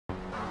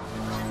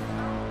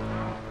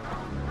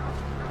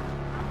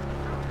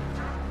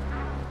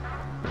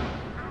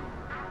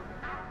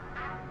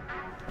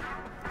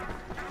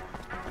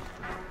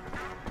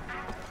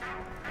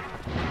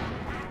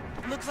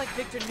like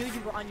Victor knew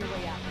you were on your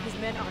way out. His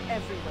men are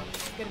everywhere.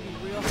 It's gonna be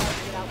real hard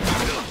to get out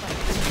without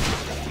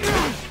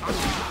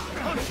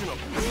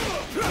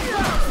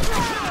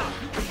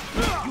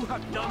You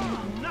have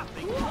done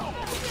nothing wrong.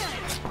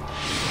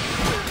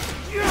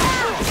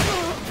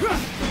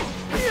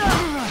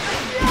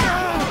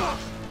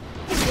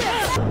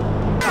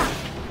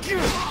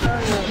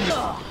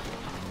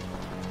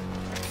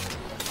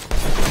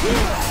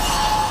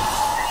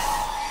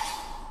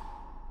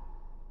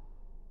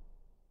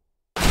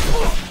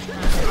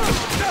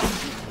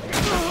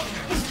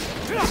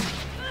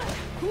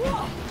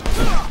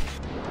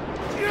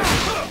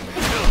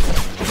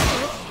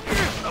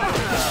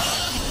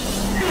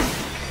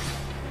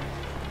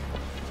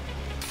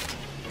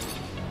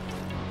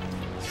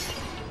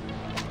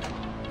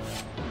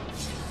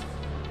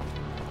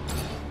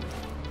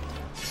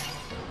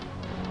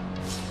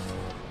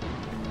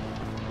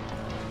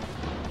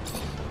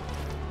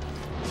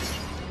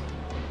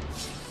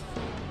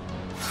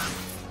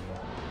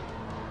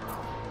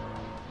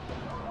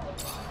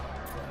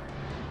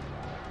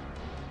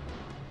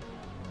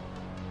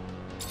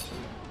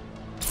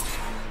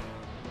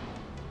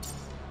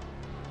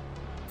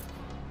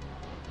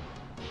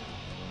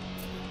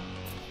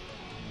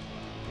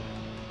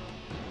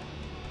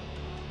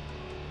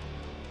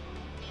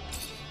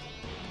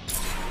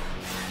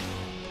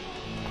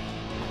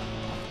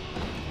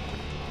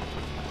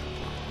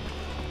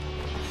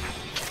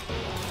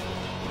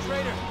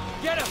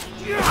 Get him!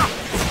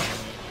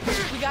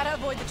 We gotta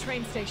avoid the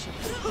train station.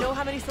 Know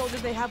how many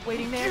soldiers they have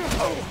waiting there?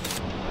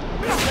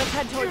 Let's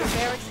head toward the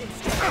barracks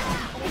instead.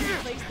 Only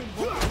place they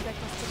won't expect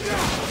us to go.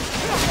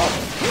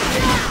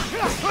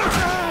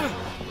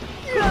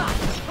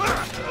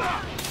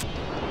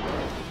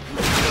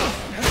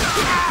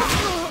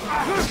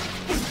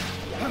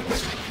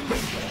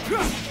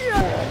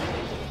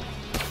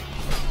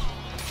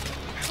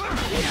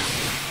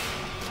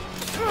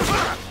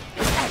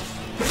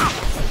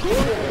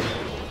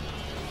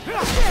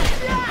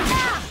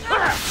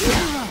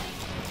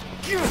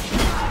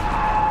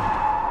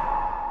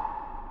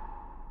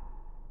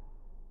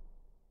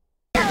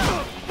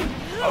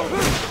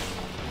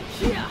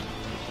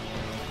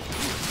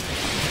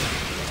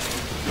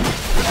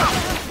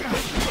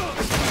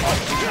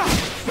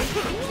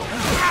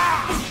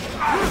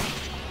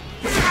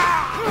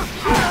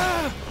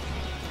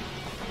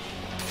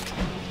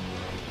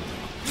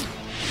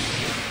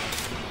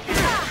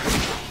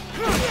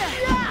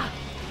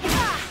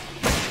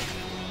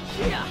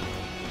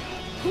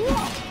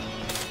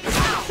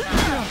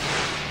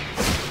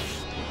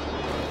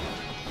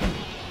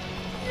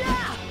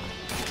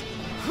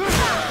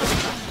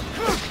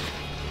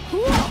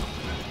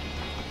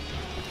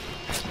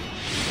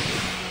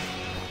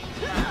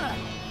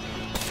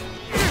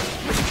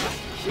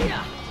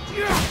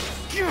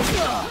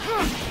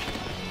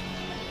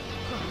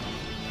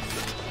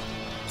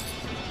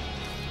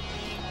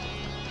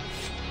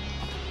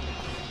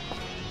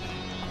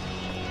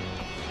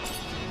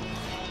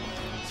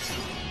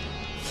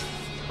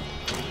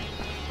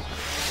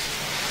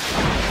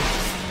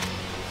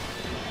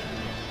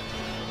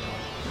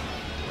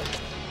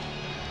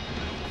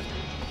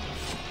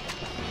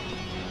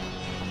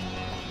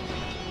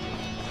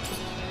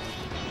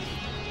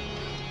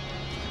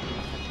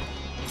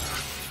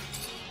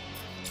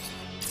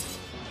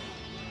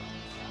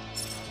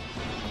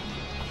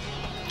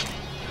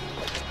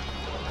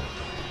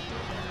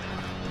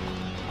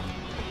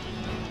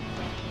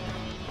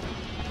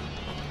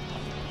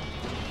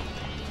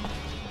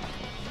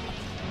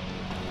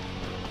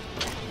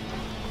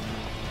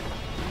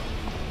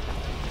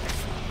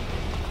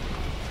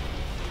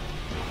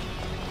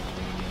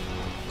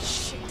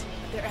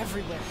 They're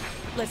everywhere.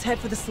 Let's head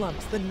for the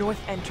slums, the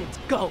north entrance.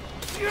 Go!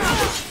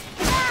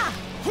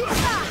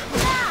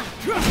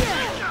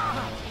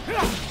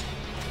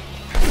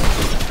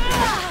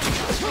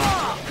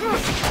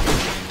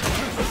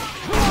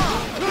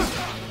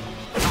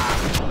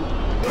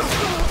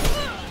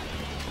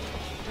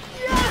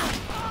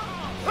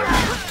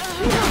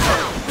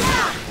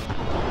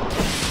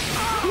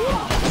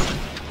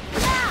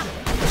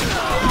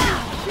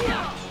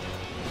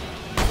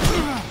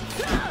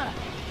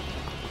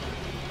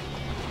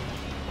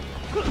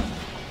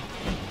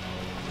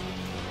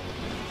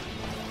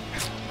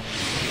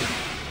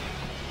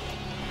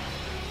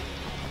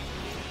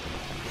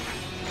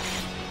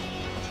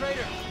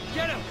 Traitor,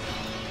 get him!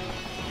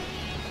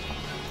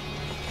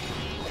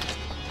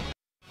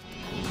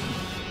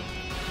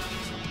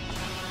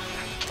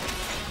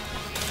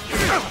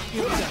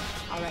 Here we go.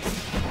 All right.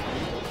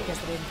 Guess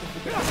I didn't think we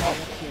could get all up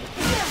here.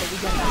 But we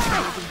got to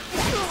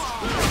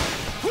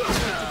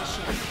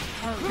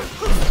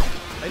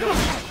I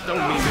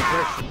don't mean the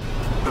question.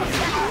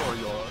 Or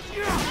yours.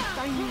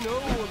 I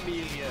know,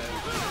 Amelia.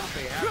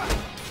 They have.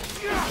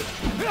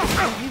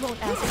 We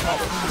won't ask for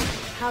that.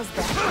 How's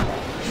that?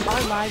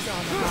 Our lives are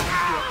on the line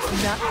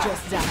here, not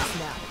just Zach's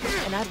now.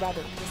 And I'd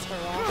rather piss her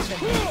off than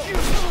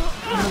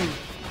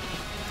move.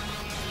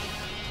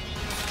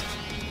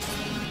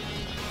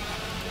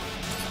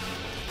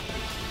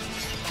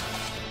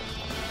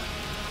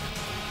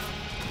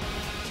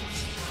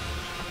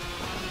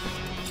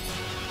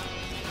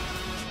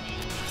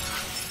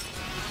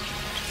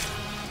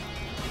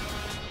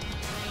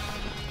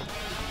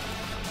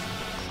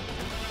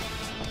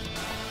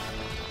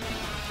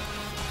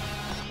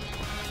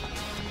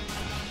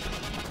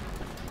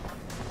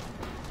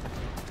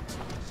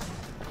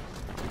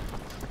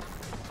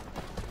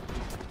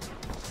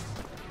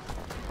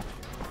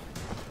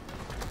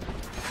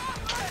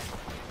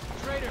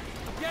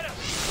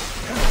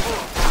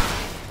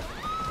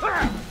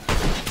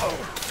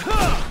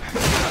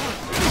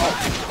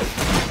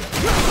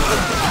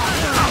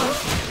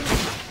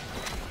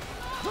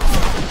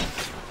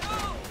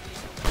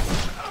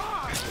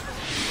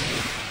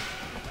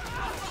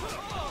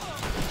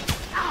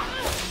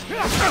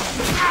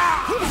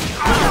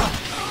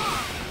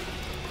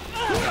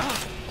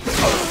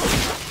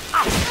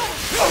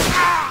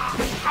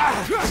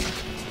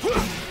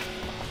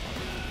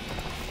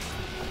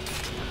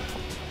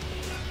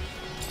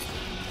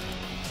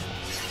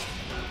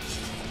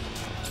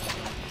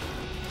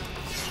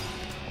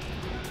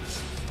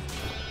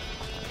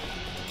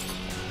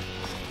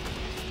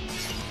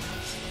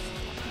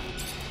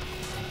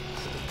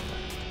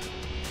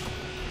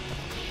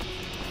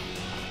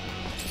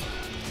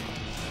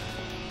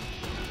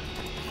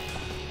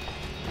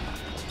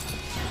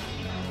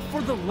 For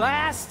the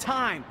last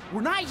time,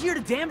 we're not here to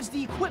damage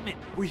the equipment.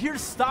 We're here to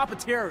stop a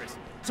terrorist.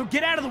 So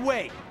get out of the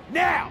way,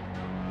 now!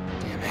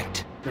 Damn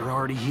it, they're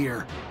already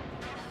here.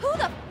 Who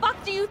the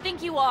fuck do you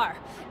think you are?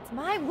 It's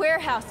my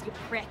warehouse, you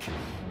prick.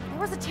 If there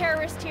was a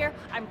terrorist here,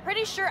 I'm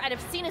pretty sure I'd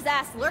have seen his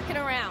ass lurking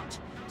around.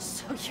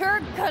 So you're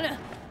gonna...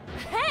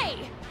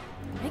 Hey!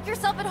 Make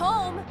yourself at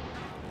home.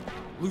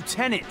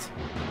 Lieutenant,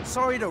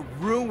 sorry to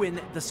ruin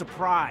the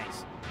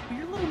surprise, but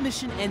your little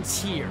mission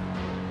ends here.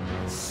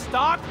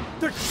 Stop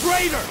the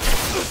traitor!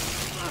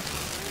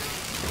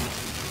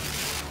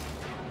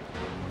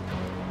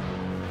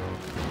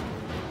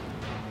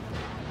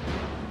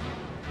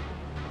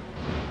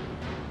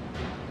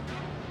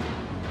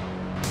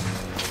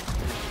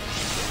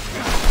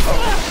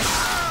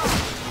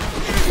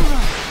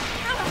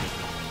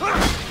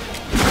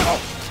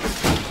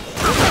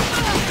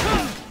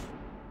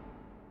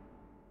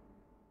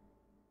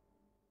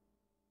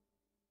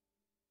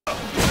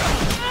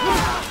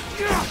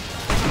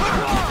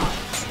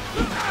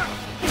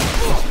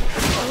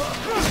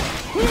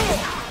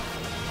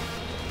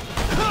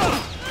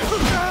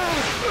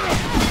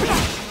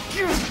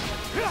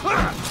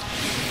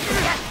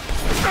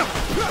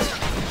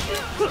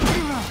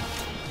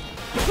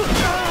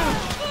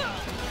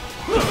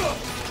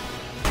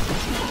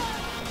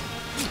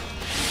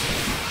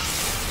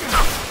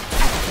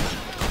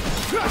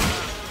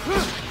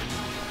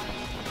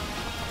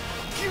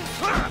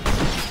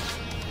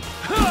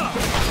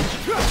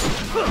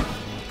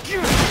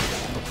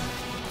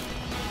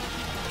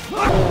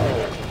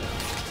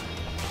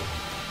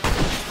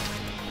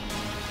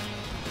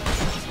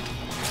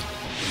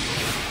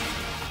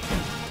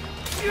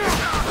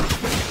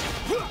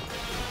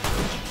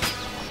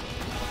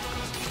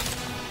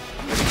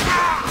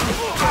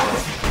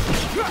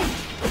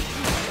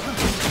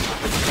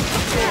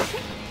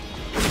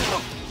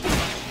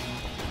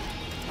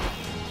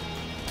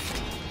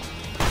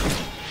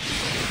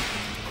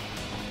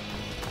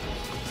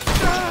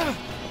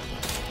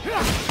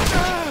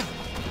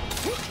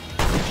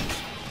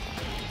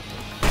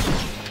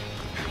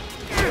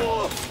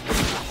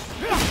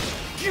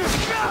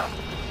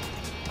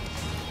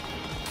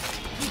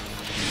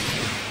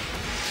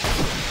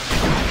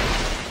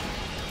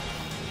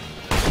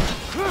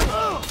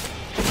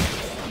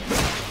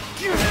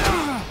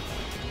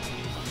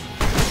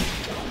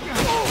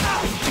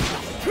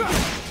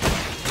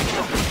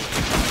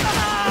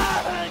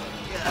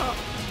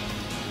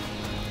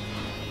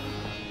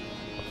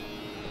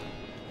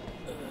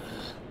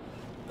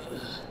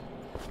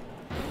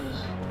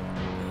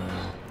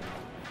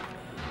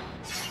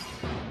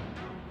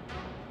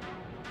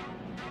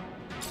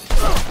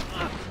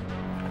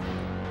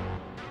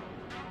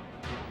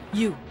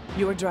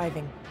 You are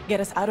driving. Get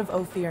us out of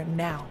Ophir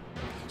now.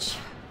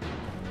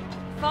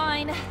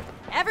 Fine.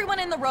 Everyone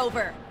in the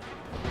rover.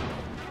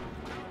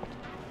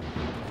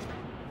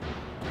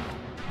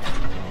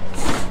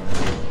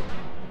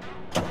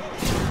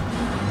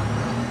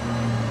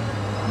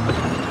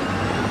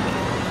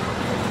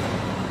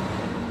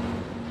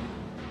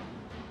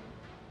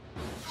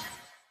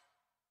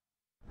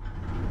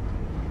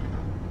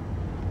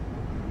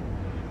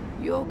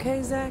 You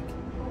okay, Zach?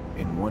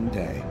 In one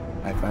day,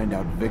 I find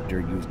out Victor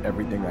used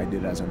everything I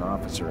did as an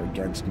officer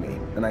against me,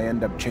 and I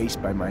end up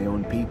chased by my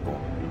own people.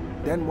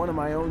 Then one of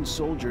my own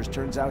soldiers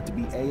turns out to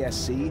be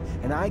ASC,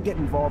 and I get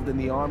involved in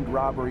the armed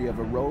robbery of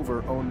a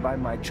rover owned by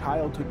my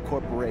childhood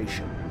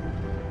corporation.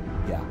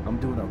 Yeah, I'm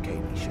doing okay,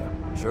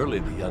 Nisha. Surely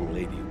the young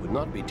lady would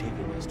not be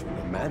taking us to an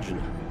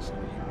imaginary city.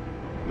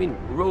 I mean,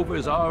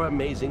 rovers are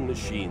amazing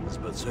machines,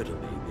 but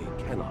certainly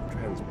they cannot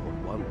transport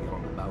one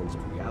beyond the bounds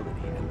of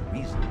reality and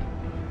reason.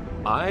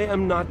 I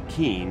am not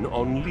keen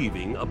on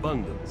leaving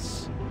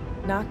Abundance.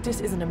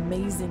 Noctis is an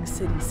amazing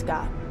city,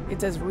 Scott.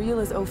 It's as real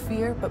as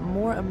Ophir, but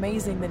more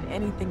amazing than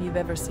anything you've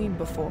ever seen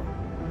before.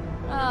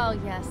 Oh,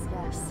 yes,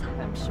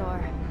 I'm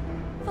sure.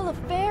 Full of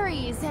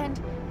fairies and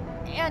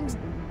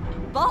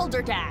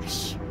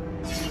balderdash.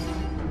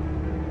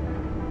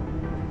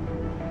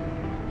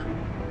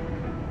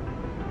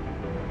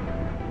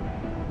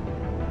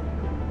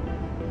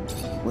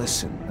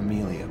 Listen,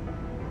 Amelia,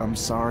 I'm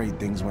sorry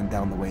things went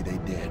down the way they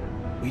did.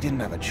 We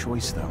didn't have a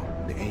choice, though.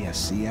 The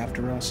ASC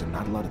after us and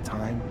not a lot of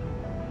time.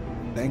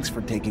 Thanks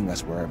for taking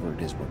us wherever it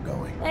is we're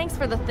going. Thanks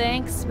for the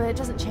thanks, but it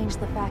doesn't change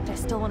the fact I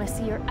still want to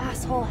see your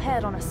asshole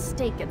head on a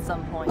stake at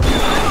some point.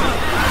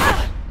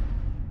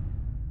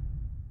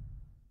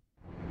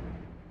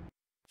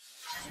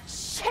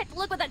 Shit,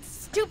 look what that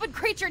stupid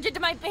creature did to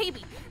my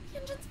baby!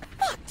 The engine's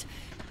fucked!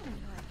 I don't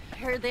know how to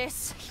repair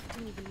this.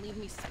 You didn't even leave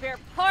me spare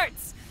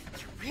parts!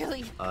 You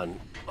really... An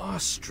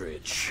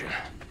ostrich.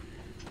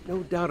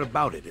 No doubt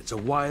about it, it's a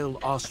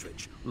wild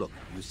ostrich. Look,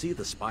 you see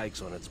the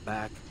spikes on its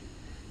back?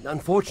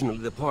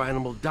 Unfortunately, the poor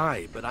animal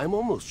died, but I'm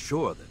almost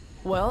sure that...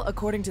 Well,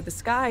 according to the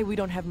sky, we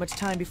don't have much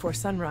time before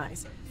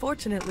sunrise.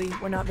 Fortunately,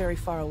 we're not very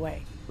far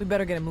away. We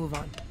better get a move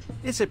on.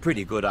 It's a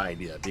pretty good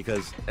idea,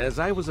 because, as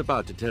I was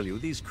about to tell you,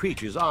 these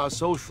creatures are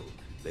social.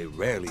 They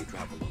rarely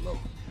travel alone.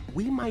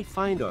 We might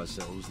find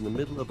ourselves in the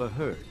middle of a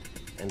herd,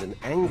 and an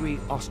angry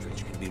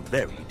ostrich can be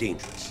very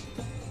dangerous.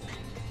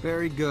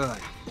 Very good.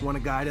 Want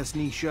to guide us,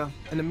 Nisha?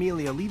 And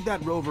Amelia, leave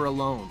that rover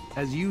alone.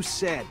 As you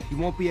said, you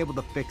won't be able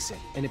to fix it.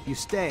 And if you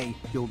stay,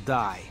 you'll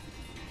die.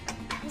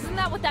 Isn't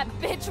that what that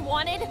bitch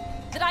wanted?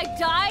 That I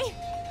die?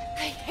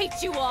 I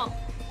hate you all.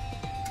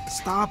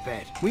 Stop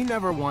it. We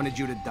never wanted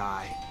you to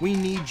die. We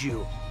need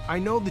you. I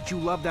know that you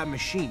love that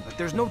machine, but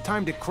there's no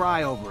time to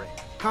cry over it.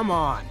 Come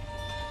on.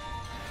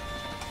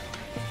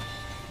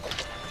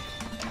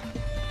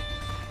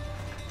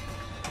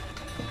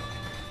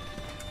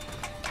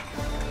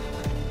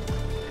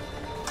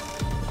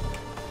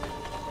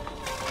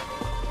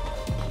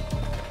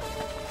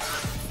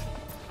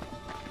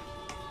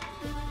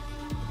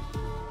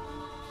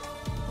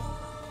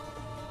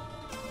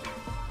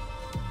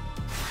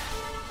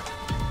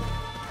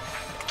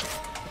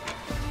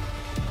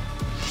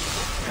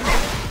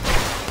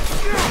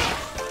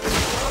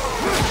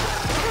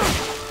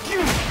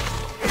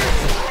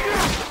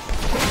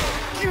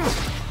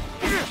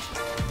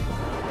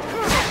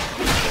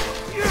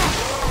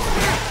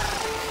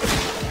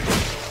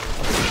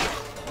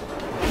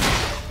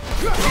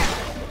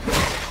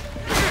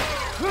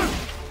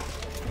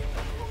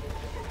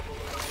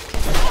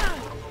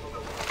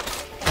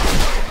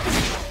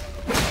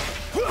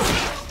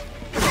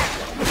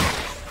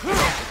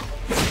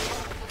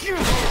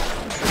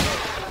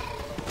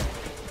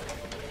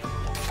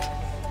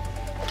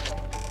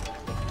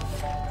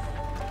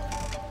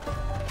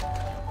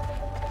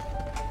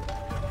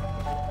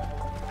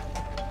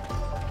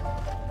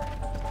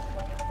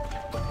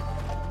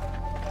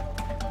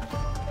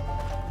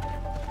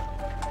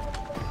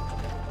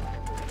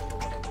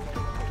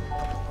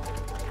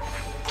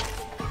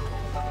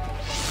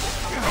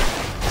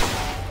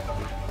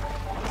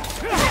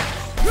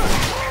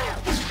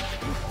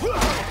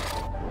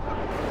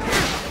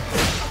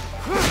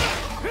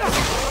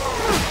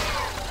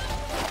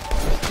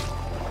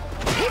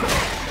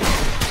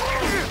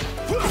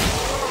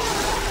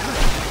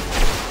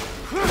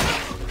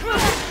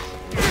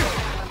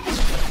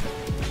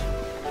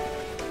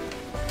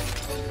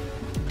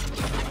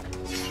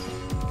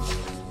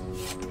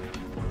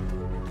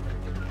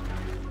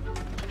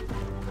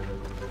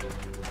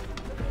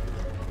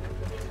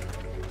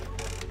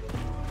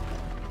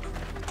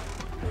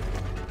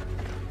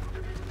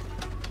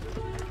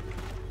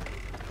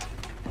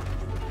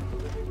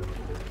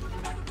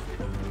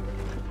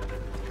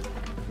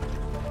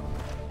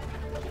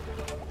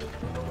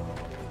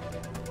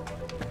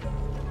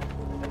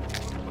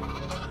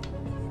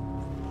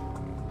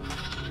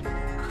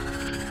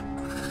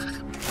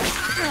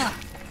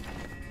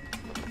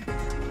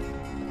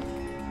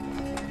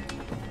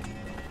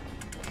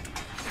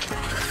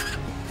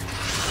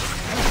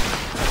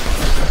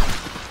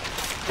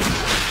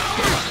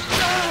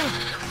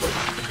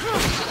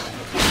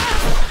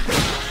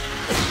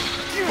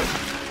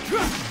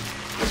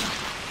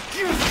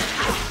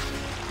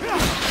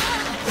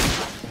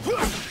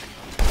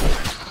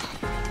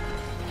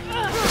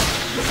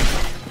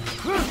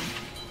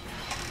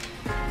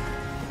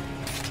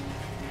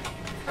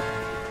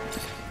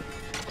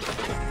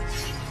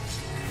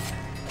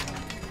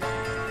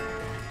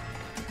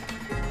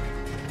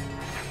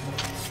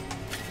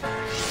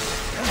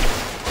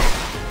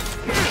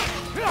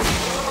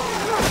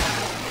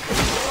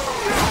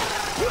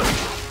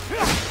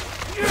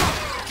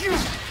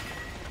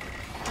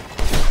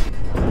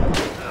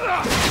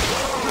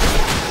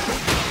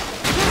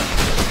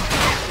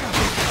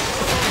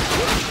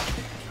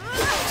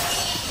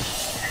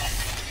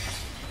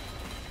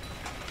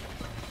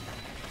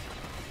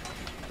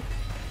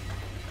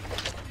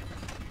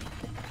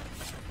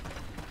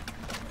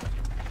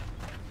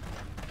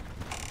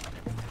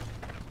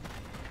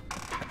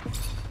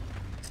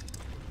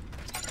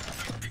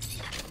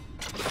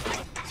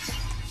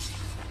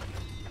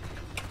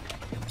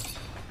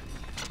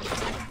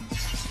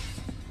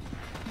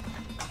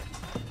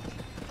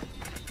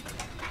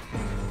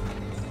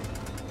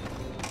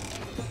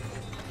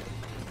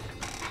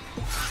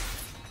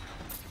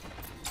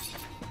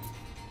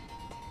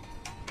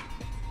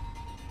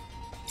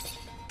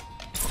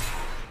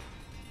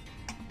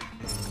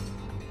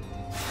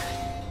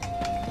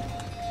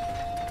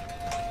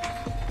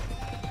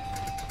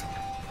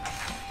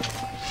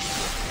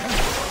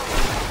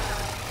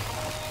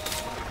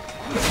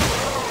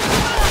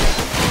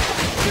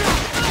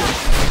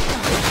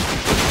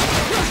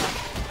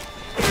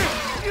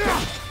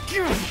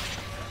 Ugh!